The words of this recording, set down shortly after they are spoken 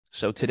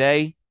So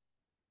today,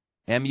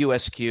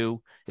 MUSQ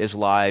is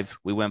live.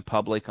 We went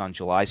public on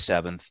July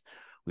 7th.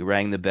 We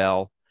rang the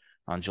bell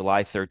on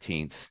July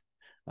 13th.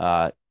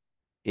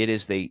 It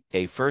is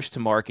a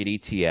first-to-market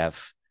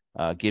ETF,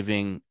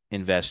 giving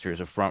investors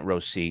a front row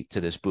seat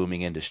to this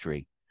booming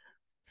industry.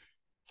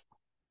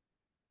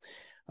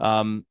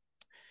 To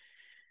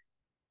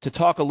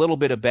talk a little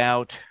bit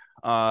about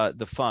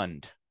the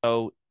fund.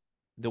 So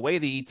the way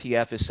the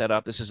ETF is set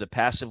up, this is a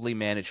passively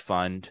managed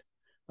fund.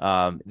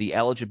 The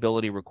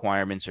eligibility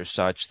requirements are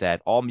such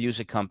that all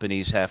music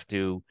companies have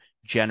to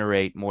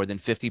generate more than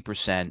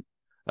 50%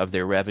 of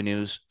their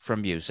revenues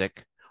from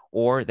music,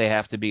 or they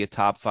have to be a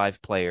top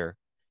 5 player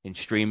in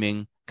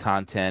streaming,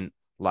 content,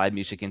 live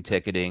music and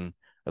ticketing,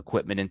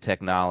 equipment and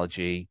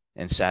technology,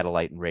 and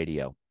satellite and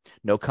radio.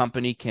 No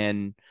company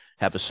can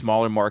have a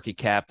smaller market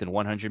cap than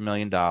 $100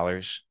 million,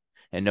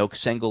 and no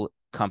single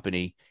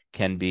company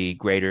can be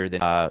greater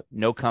than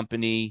no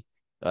company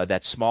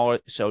that's smaller.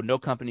 So no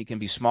company can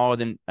be smaller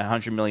than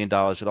 $100 million.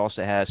 It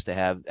also has to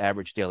have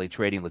average daily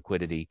trading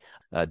liquidity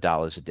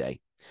dollars a day.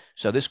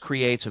 So this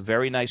creates a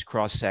very nice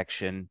cross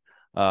section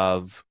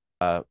of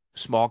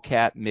small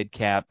cap, mid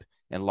cap,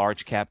 and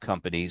large cap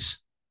companies.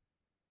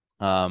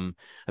 About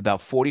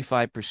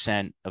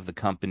 45% of the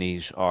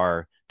companies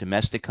are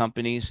domestic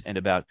companies, and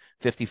about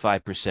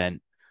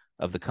 55%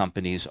 of the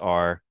companies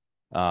are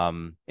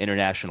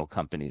international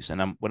companies.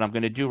 And what I'm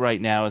going to do right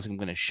now is I'm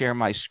going to share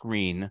my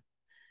screen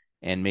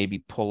and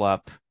maybe pull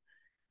up.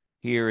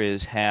 Here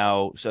is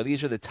how. So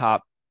these are the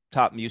top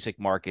music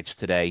markets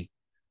today.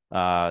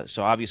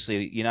 So obviously,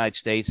 the United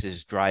States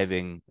is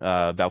driving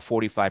about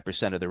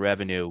 45% of the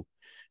revenue.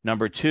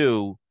 Number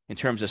 2, in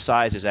terms of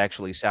size, is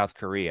actually South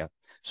Korea.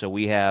 So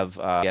we have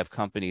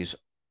companies.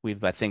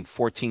 We've, I think,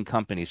 14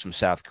 companies from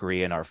South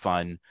Korea in our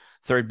fund.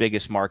 Third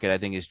biggest market, I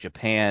think, is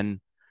Japan,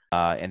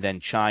 and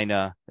then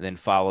China, and then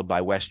followed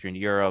by Western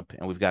Europe,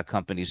 and we've got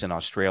companies in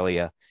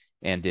Australia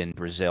and in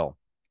Brazil.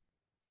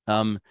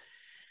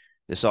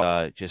 This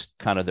just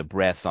kind of the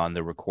breadth on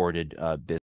the recorded business.